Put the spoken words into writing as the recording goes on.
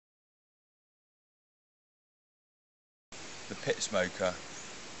the pit smoker.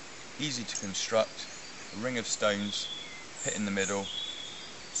 Easy to construct, a ring of stones, pit in the middle,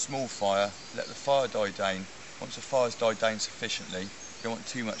 small fire, let the fire die down. Once the fire's died down sufficiently, you don't want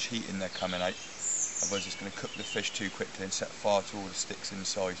too much heat in there coming out, otherwise it's going to cook the fish too quickly and set fire to all the sticks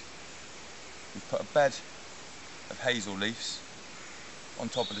inside. We've put a bed of hazel leaves on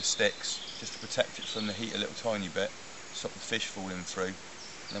top of the sticks just to protect it from the heat a little tiny bit, stop the fish falling through,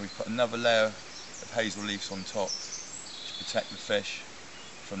 and then we put another layer of hazel leaves on top to protect the fish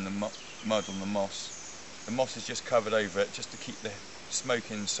from the mud on the moss. The moss is just covered over it just to keep the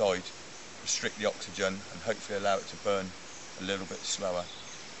smoke inside, restrict the oxygen and hopefully allow it to burn a little bit slower.